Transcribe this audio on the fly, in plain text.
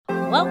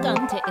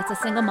Welcome to It's a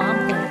Single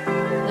Mom Thing,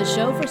 the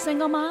show for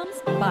single moms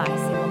by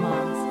single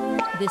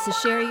moms. This is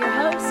Sherry, your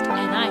host,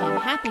 and I am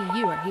happy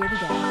you are here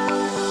today.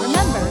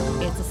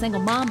 Remember, it's a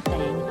single mom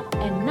thing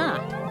and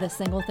not the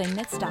single thing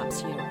that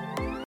stops you.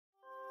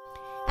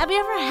 Have you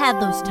ever had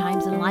those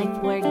times in life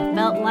where you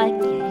felt like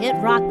you hit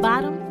rock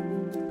bottom?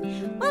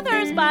 Whether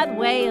it's by the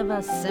way of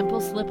a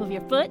simple slip of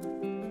your foot,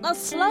 a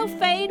slow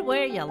fade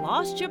where you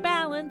lost your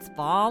balance,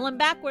 falling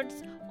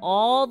backwards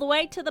all the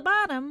way to the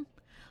bottom,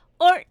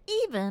 or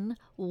even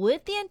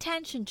with the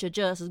intention to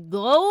just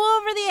go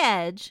over the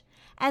edge,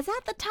 as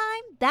at the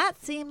time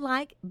that seemed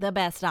like the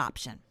best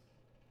option.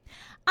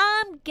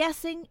 I'm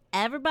guessing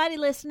everybody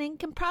listening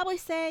can probably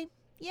say,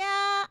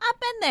 yeah, I've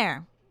been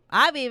there.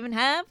 I've even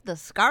have the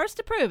scars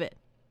to prove it.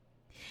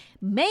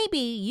 Maybe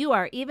you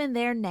are even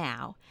there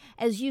now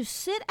as you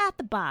sit at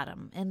the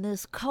bottom in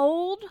this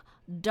cold,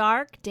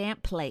 dark,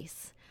 damp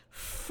place,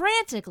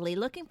 frantically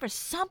looking for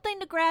something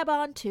to grab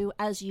onto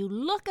as you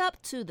look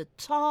up to the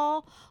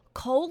tall,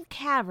 cold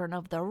cavern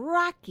of the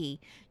rocky,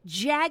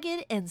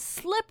 jagged, and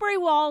slippery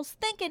walls,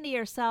 thinking to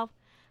yourself,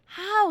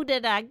 how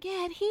did I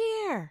get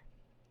here?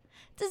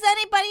 Does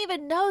anybody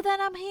even know that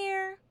I'm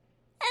here?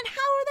 And how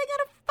are they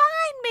going to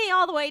find me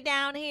all the way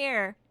down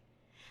here?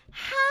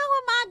 How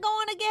am I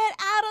going to get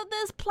out of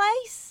this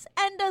place?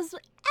 And does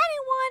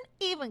anyone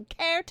even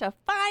care to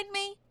find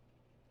me?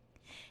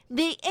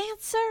 The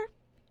answer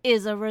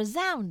is a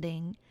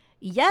resounding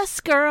yes,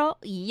 girl,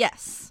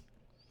 yes.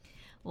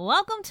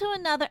 Welcome to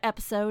another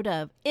episode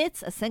of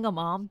It's a Single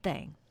Mom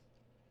Thing.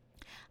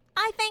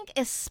 I think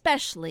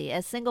especially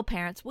as single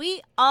parents,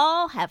 we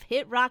all have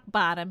hit rock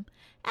bottom,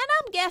 and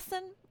I'm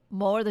guessing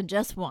more than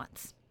just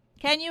once.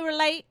 Can you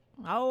relate?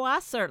 Oh, I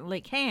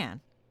certainly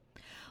can.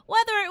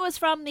 Whether it was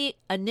from the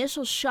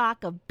initial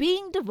shock of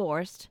being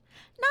divorced,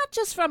 not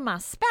just from my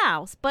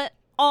spouse, but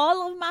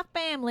all of my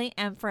family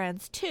and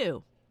friends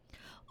too,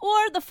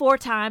 or the 4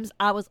 times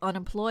I was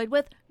unemployed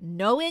with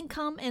no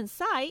income in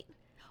sight,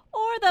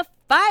 or the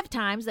 5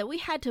 times that we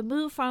had to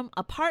move from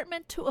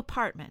apartment to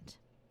apartment.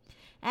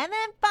 And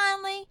then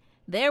finally,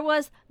 there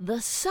was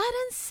the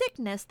sudden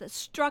sickness that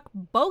struck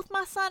both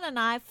my son and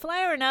I,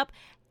 flaring up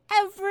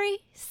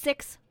every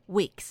 6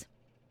 weeks.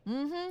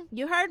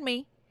 You heard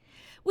me.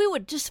 We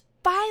would just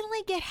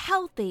finally get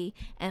healthy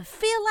and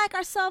feel like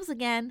ourselves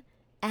again,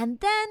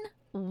 and then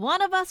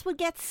one of us would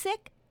get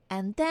sick,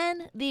 and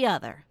then the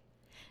other.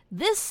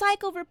 This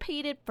cycle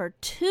repeated for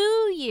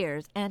 2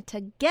 years, and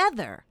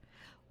together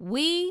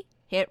we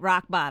hit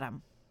rock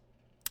bottom.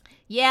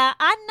 Yeah,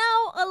 I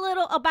know a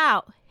little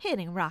about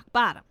hitting rock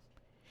bottom.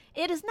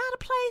 It is not a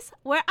place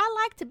where I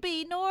like to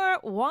be nor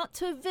want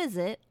to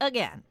visit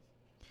again.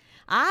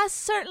 I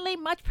certainly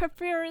much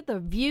prefer the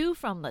view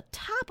from the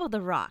top of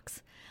the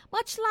rocks,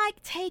 much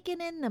like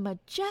taking in the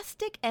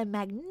majestic and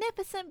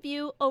magnificent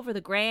view over the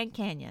Grand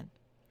Canyon.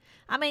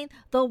 I mean,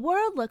 the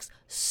world looks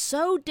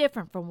so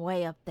different from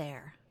way up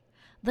there.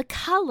 The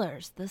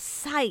colors, the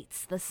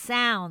sights, the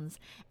sounds,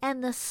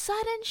 and the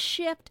sudden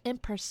shift in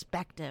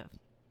perspective.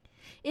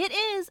 It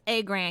is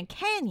a Grand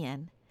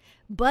Canyon,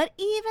 but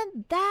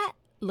even that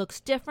looks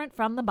different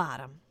from the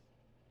bottom.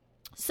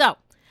 So,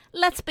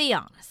 let's be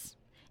honest.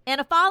 In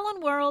a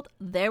fallen world,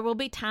 there will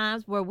be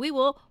times where we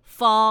will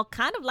fall,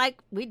 kind of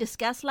like we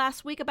discussed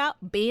last week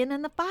about being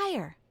in the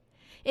fire.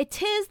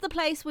 It is the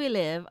place we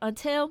live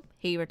until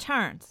he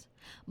returns.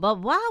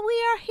 But while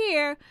we are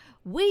here,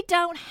 we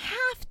don't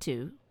have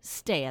to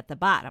stay at the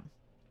bottom.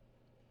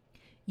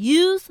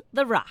 Use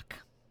the rock.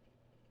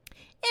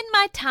 In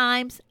my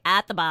times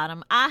at the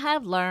bottom, I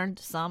have learned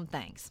some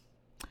things.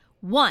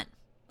 1,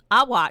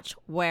 I watch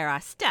where I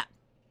step.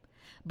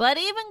 But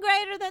even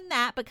greater than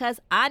that, because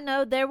I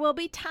know there will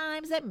be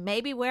times that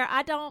maybe where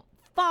I don't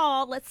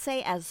fall, let's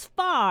say as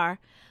far,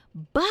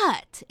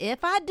 but if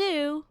I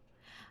do,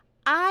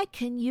 I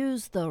can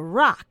use the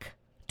rock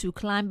to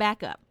climb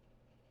back up.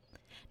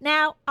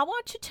 Now, I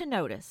want you to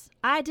notice,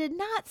 I did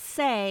not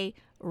say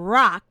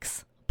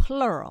rocks,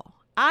 plural.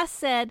 I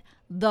said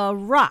the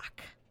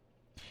rock.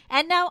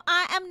 And no,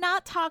 I am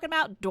not talking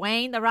about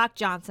Dwayne "The Rock"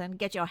 Johnson.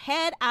 Get your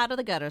head out of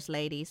the gutters,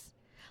 ladies.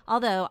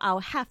 Although I'll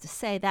have to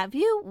say that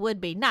view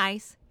would be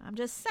nice. I'm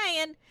just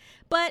saying.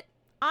 But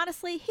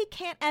honestly, he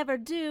can't ever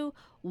do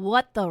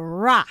what the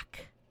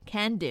rock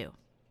can do.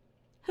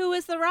 Who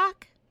is the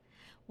rock?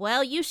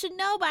 Well, you should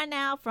know by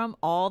now from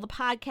all the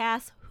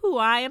podcasts who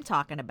I am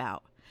talking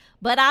about.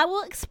 But I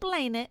will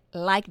explain it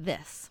like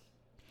this.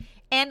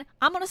 And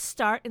I'm going to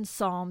start in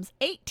Psalms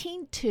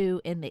 18:2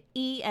 in the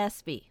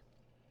ESV.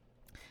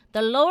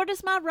 The Lord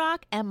is my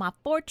rock and my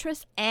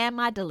fortress and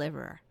my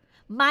deliverer.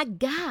 My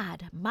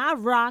God, my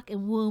rock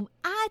in whom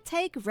I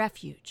take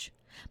refuge.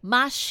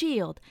 My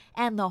shield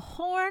and the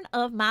horn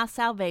of my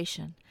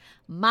salvation.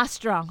 My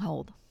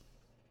stronghold.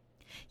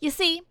 You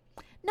see,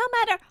 no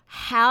matter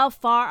how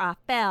far I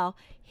fell,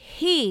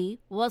 he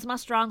was my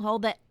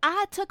stronghold that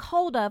I took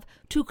hold of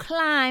to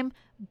climb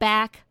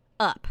back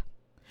up.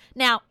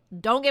 Now,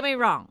 don't get me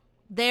wrong.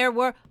 There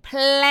were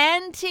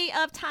plenty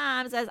of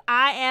times, as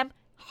I am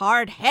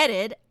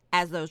hard-headed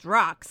as those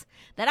rocks,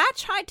 that I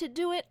tried to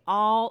do it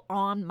all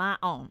on my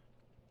own.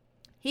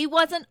 He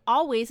wasn't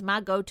always my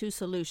go-to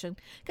solution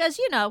because,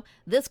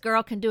 this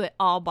girl can do it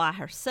all by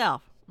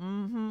herself.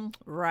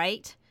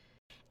 Right?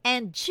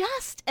 And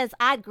just as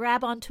I'd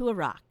grab onto a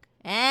rock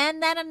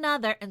and then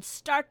another and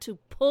start to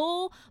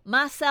pull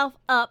myself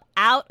up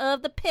out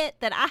of the pit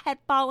that I had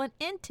fallen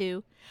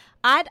into,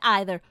 I'd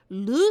either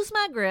lose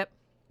my grip,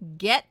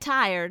 get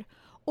tired,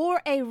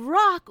 or a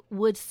rock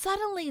would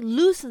suddenly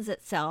loosen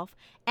itself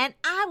and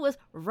I was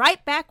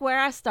right back where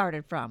I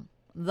started from,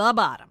 the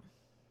bottom.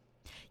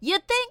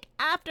 You'd think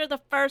after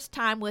the first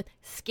time with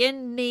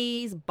skinned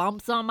knees,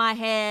 bumps on my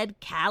head,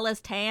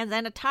 calloused hands,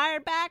 and a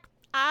tired back,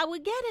 I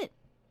would get it.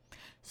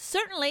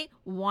 Certainly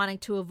wanting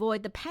to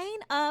avoid the pain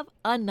of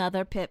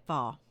another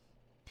pitfall.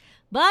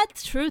 But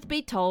truth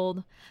be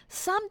told,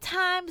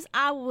 sometimes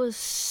I was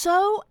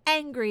so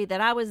angry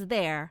that I was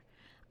there,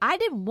 I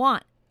didn't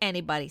want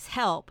anybody's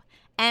help,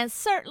 and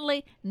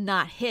certainly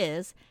not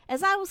his,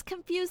 as I was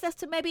confused as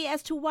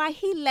to why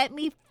he let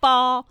me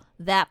fall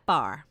that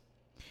far.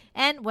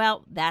 And,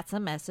 well, that's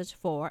a message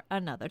for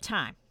another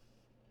time.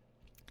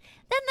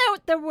 Then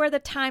there were the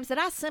times that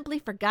I simply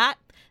forgot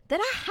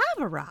that I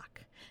have a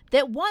rock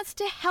that wants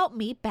to help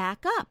me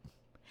back up.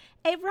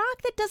 A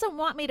rock that doesn't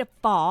want me to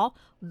fall,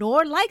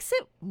 nor likes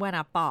it when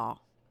I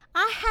fall.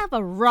 I have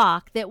a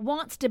rock that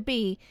wants to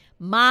be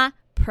my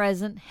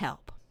present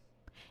help.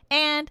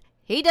 And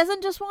he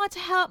doesn't just want to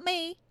help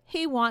me,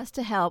 he wants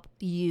to help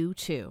you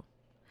too.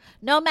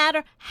 No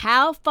matter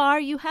how far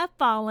you have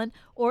fallen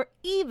or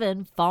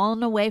even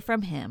fallen away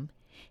from him,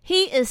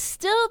 he is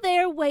still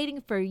there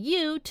waiting for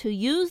you to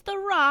use the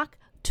rock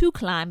to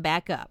climb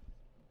back up.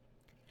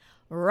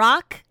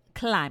 Rock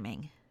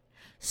climbing.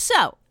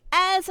 So,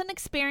 as an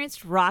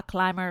experienced rock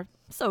climber,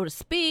 so to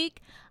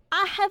speak,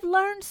 I have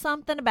learned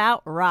something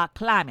about rock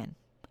climbing.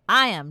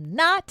 I am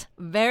not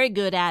very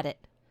good at it.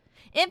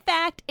 In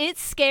fact, it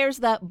scares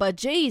the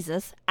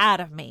bejesus out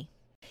of me.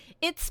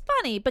 It's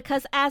funny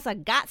because as a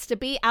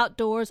gots-to-be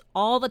outdoors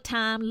all the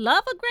time,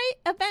 love a great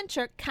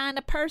adventure kind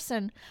of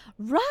person,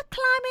 rock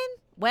climbing,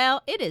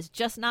 well, it is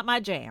just not my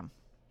jam.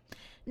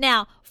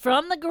 Now,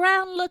 from the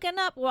ground looking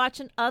up,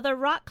 watching other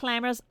rock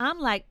climbers, I'm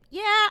like,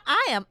 yeah,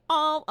 I am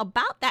all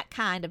about that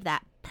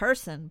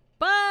person.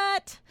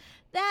 But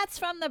that's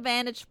from the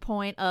vantage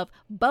point of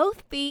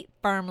both feet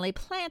firmly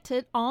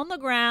planted on the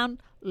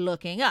ground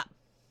looking up.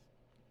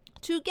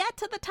 To get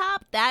to the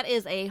top, that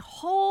is a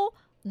whole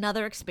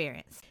another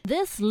experience.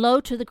 This low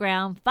to the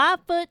ground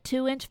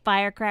 5'2"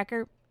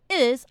 firecracker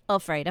is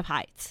afraid of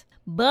heights,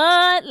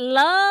 but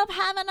love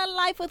having a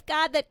life with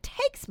God that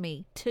takes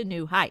me to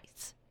new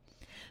heights.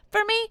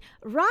 For me,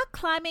 rock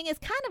climbing is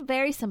kind of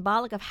very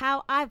symbolic of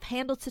how I've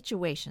handled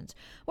situations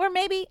where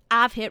maybe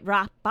I've hit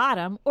rock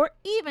bottom or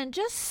even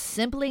just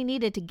simply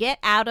needed to get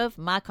out of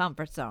my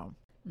comfort zone.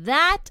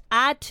 That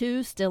I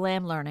too still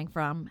am learning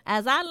from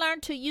as I learn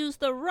to use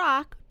the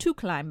rock to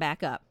climb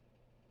back up.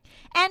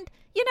 And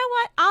you know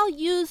what? I'll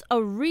use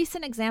a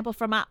recent example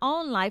from my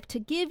own life to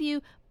give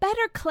you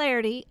better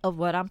clarity of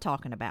what I'm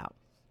talking about.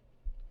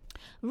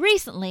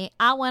 Recently,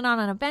 I went on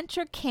an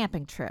adventure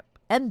camping trip,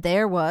 and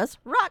there was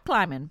rock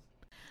climbing.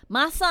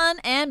 My son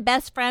and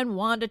best friend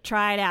wanted to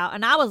try it out,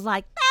 and I was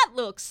like, that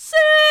looks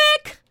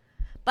sick!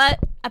 But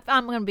if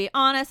I'm going to be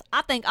honest,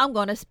 I think I'm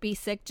going to be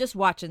sick just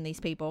watching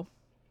these people.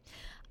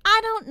 I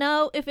don't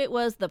know if it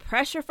was the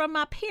pressure from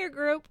my peer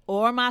group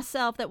or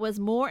myself that was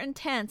more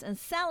intense and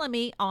selling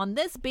me on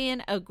this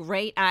being a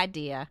great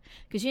idea.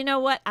 Because you know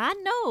what? I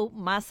know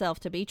myself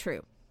to be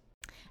true.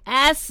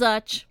 As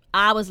such,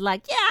 I was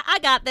like, yeah, I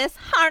got this.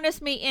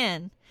 Harness me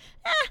in.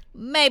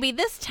 Maybe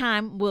this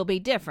time will be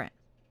different.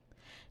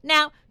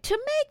 Now, to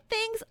make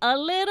things a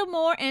little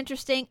more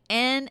interesting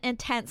and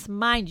intense,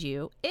 mind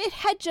you, it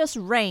had just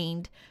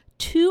rained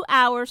 2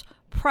 hours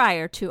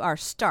prior to our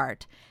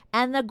start.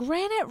 And the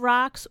granite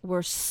rocks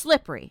were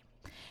slippery.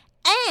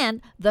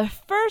 And the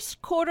first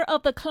quarter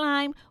of the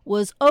climb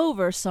was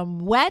over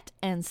some wet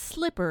and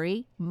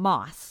slippery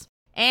moss.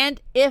 And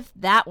if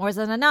that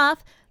wasn't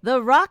enough,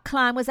 the rock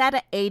climb was at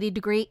an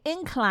 80-degree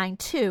incline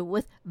too,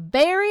 with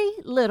very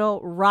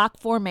little rock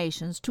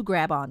formations to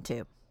grab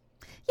onto.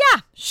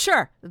 Yeah,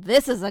 sure,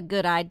 this is a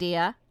good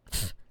idea.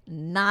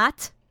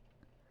 Not.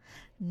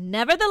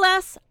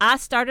 Nevertheless, I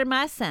started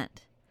my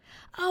ascent.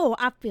 Oh,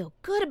 I feel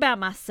good about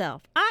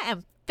myself. I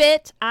am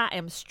fit, I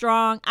am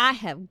strong, I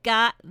have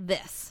got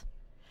this.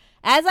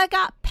 As I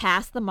got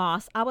past the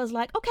moss, I was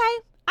like, okay,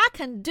 I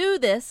can do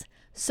this,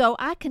 so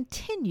I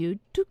continued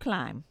to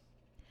climb.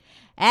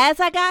 As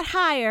I got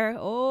higher,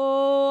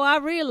 I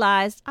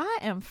realized I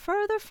am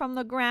further from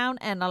the ground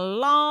and a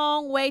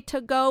long way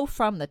to go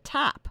from the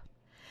top.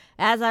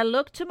 As I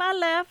looked to my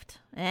left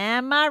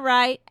and my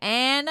right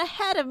and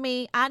ahead of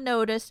me, I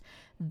noticed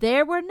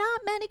there were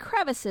not many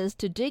crevices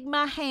to dig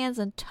my hands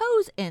and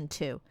toes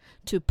into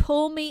to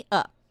pull me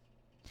up.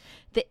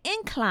 The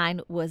incline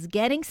was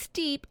getting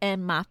steep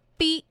and my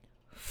feet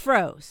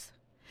froze.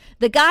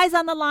 The guys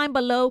on the line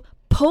below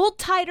pulled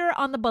tighter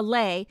on the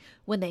belay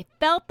when they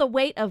felt the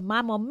weight of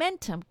my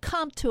momentum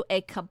come to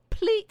a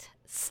complete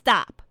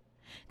stop.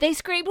 They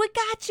screamed, "We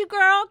got you,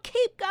 girl.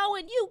 Keep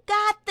going. You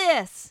got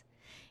this."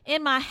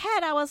 In my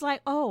head, I was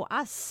like, oh,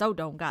 I so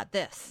don't got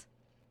this.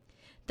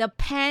 The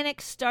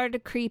panic started to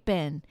creep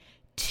in.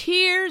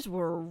 Tears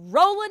were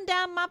rolling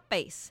down my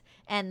face,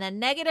 and the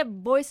negative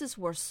voices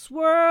were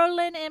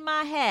swirling in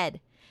my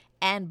head,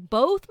 and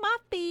both my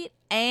feet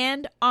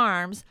and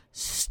arms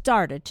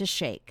started to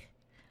shake.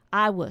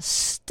 I was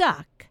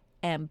stuck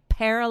and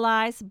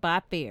paralyzed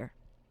by fear.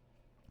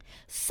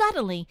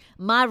 Suddenly,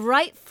 my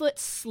right foot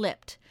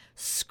slipped,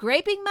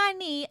 scraping my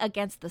knee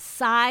against the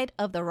side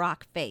of the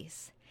rock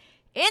face.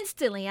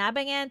 Instantly, I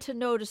began to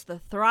notice the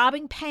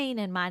throbbing pain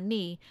in my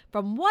knee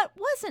from what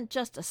wasn't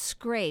just a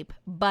scrape,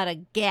 but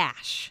a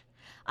gash.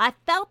 I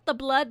felt the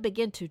blood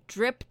begin to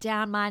drip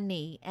down my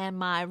knee and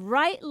my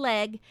right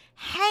leg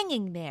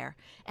hanging there,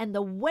 and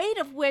the weight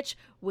of which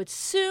would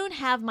soon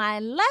have my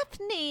left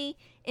knee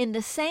in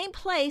the same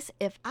place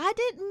if I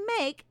didn't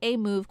make a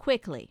move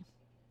quickly.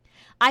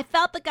 I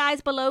felt the guys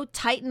below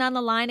tighten on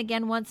the line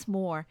again once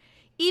more,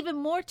 even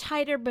more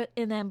tighter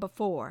than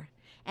before.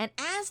 And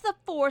as the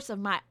force of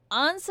my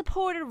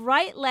unsupported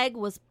right leg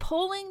was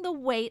pulling the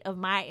weight of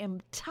my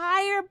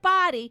entire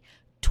body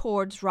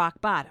towards rock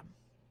bottom,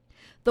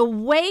 the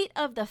weight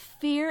of the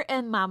fear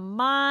in my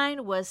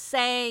mind was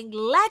saying,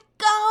 let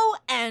go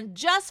and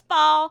just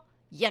fall.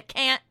 You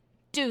can't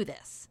do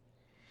this.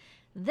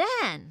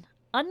 Then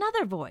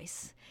another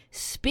voice,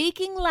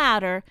 speaking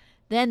louder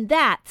than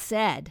that,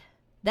 said,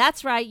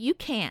 that's right, you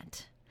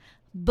can't.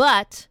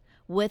 But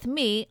with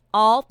me,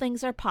 all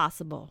things are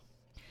possible.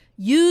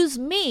 Use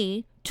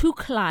me to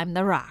climb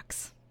the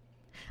rocks.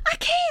 I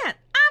can't.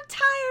 I'm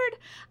tired.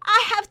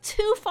 I have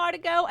too far to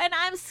go, and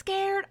I'm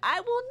scared I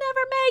will never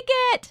make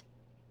it.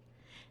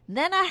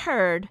 Then I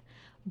heard,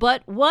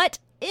 but what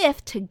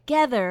if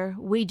together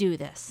we do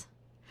this?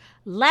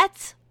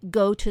 Let's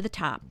go to the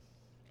top.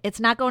 It's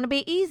not going to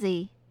be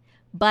easy,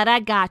 but I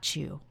got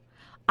you.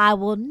 I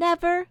will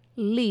never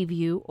leave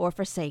you or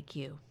forsake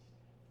you.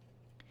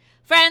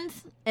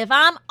 Friends, if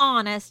I'm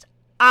honest,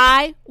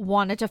 I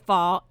wanted to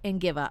fall and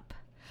give up,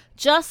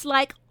 just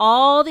like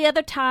all the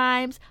other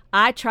times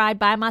I tried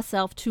by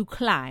myself to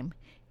climb,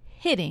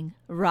 hitting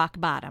rock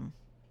bottom.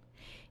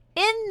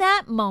 In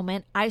that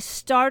moment, I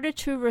started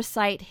to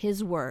recite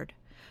his word.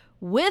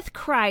 With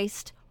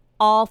Christ,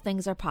 all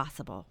things are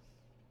possible.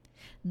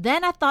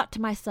 Then I thought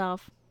to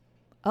myself,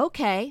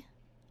 okay,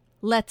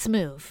 let's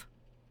move.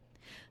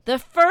 The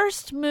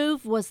first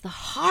move was the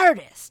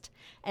hardest,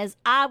 as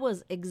I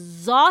was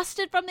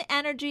exhausted from the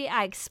energy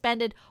I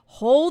expended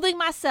holding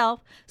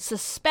myself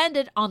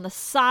suspended on the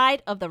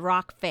side of the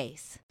rock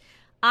face.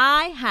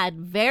 I had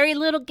very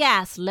little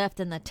gas left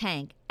in the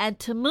tank, and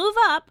to move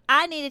up,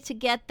 I needed to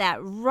get that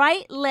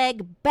right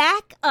leg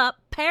back up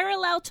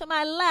parallel to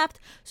my left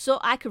so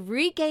I could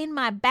regain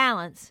my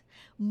balance,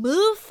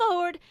 move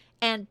forward,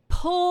 and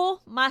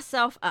pull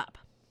myself up.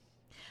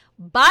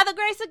 By the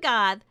grace of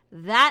God,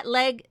 that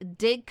leg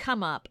did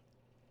come up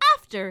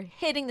after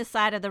hitting the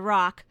side of the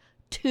rock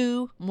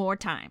 2 more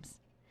times.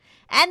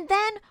 And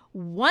then,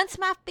 once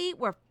my feet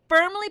were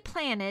firmly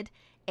planted,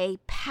 a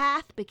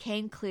path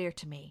became clear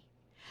to me.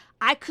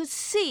 I could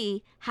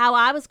see how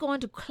I was going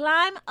to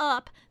climb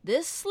up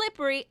this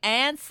slippery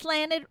and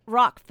slanted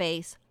rock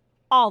face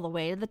all the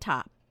way to the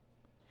top.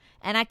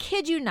 And I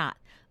kid you not,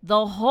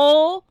 the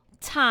whole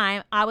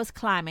time I was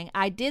climbing,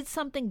 I did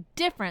something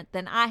different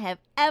than I have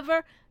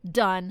ever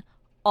done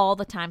all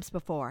the times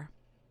before.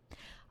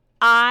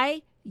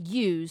 I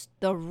used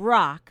the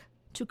rock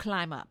to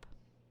climb up.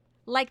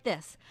 Like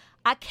this.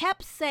 I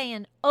kept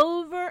saying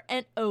over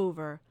and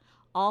over,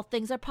 all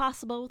things are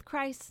possible with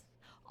Christ.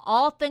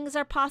 All things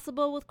are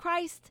possible with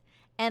Christ.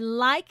 And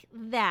like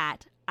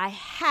that, I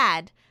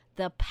had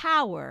the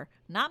power,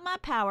 not my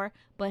power,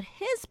 but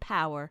his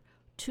power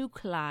to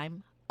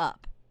climb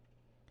up.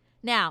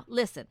 Now,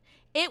 listen,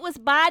 it was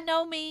by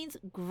no means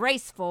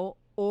graceful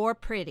or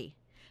pretty,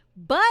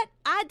 but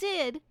I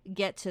did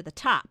get to the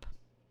top.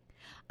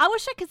 I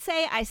wish I could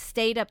say I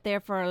stayed up there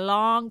for a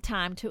long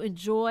time to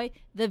enjoy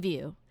the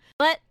view,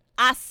 but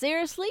I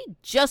seriously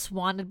just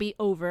wanted to be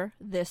over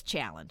this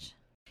challenge.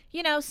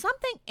 You know,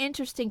 something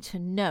interesting to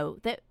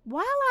note that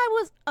while I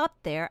was up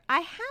there, I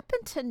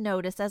happened to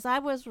notice as I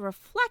was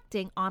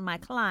reflecting on my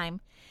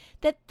climb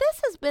that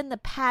this has been the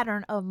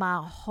pattern of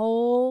my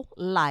whole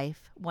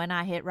life when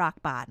I hit rock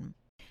bottom.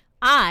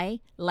 I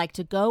like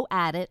to go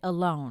at it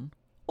alone,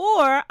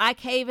 or I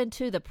cave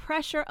into the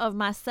pressure of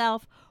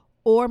myself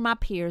or my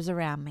peers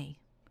around me.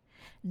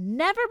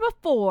 Never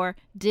before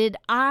did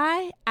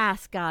I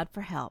ask God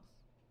for help.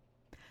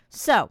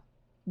 So,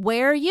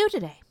 where are you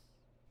today?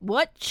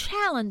 What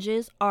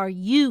challenges are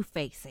you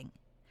facing?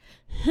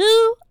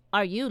 Who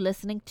are you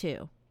listening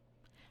to?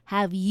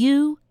 Have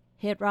you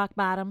hit rock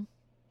bottom?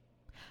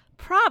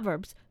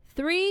 Proverbs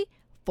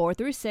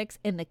 3:4-6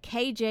 in the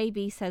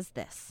KJV says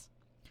this: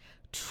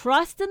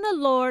 Trust in the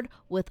Lord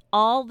with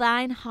all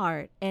thine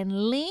heart,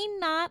 and lean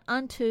not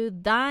unto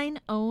thine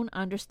own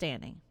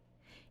understanding.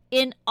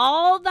 In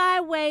all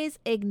thy ways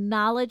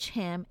acknowledge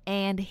him,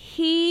 and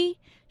he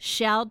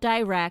shall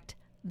direct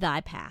thy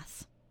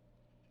paths.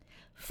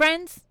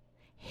 Friends,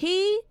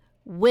 he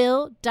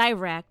will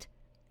direct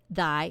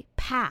thy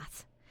path.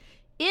 path.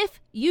 If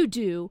you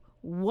do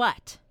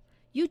what?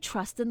 You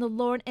trust in the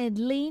Lord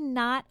and lean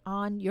not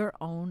on your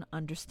own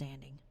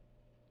understanding.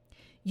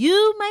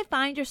 You may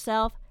find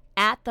yourself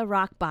at the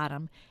rock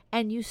bottom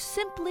and you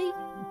simply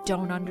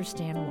don't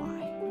understand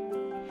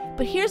why.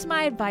 But here's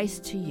my advice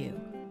to you.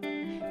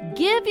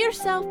 Give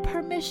yourself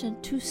permission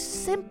to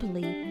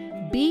simply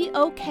be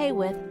okay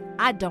with,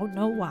 I don't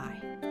know why.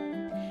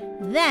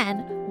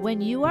 Then,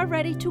 when you are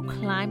ready to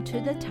climb to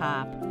the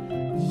top,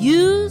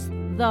 use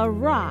the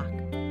rock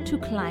to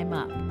climb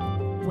up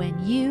when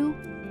you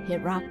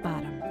hit rock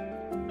bottom.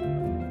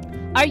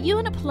 Are you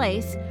in a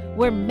place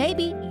where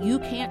maybe you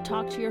can't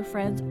talk to your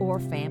friends or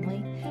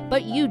family,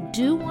 but you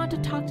do want to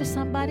talk to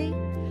somebody?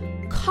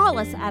 Call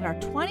us at our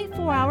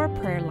 24-hour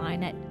prayer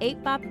line at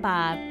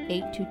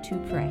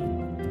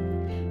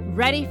 855-822-PRAY.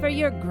 Ready for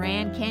your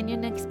Grand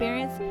Canyon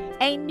experience?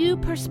 A new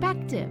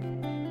perspective.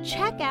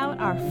 Check out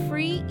our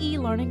free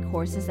e-learning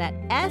courses at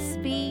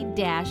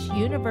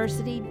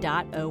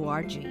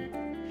sv-university.org.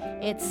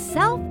 It's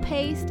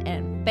self-paced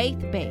and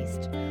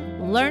faith-based,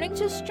 learning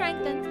to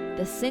strengthen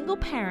the single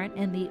parent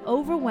in the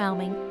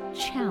overwhelming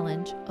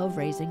challenge of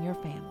raising your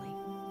family.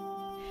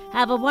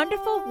 Have a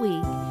wonderful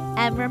week,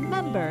 and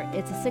remember,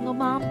 it's a single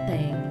mom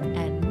thing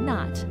and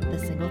not the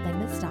single thing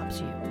that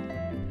stops you.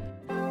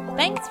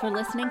 Thanks for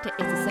listening to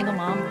It's a Single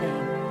Mom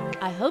Thing.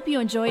 I hope you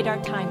enjoyed our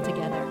time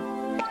together.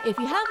 If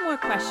you have more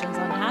questions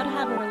on how to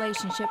have a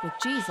relationship with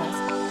Jesus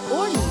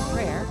or need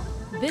prayer,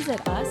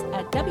 visit us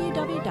at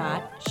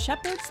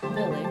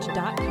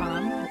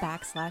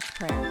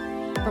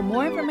www.shepherdsvillage.com/prayer. For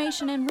more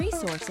information and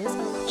resources,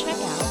 check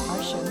out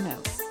our show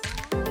notes.